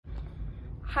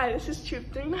Hi, this is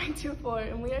Troop 3924,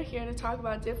 and we are here to talk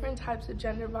about different types of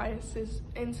gender biases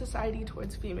in society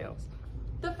towards females.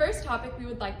 The first topic we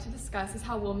would like to discuss is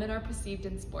how women are perceived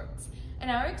in sports. In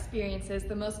our experiences,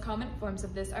 the most common forms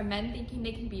of this are men thinking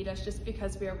they can beat us just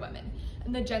because we are women,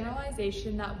 and the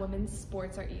generalization that women's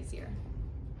sports are easier.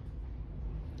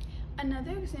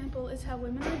 Another example is how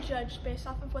women are judged based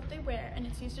off of what they wear, and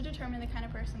it's used to determine the kind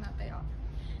of person that they are.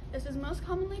 This is most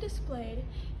commonly displayed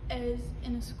as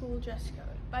in a school dress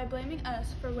code, by blaming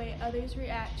us for the way others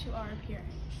react to our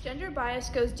appearance. Gender bias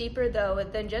goes deeper, though,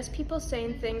 than just people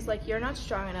saying things like you're not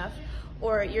strong enough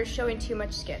or you're showing too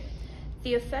much skin.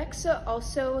 The effects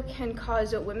also can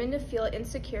cause women to feel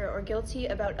insecure or guilty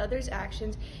about others'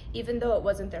 actions, even though it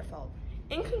wasn't their fault.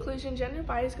 In conclusion, gender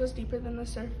bias goes deeper than the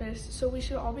surface, so we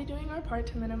should all be doing our part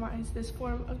to minimize this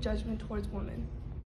form of judgment towards women.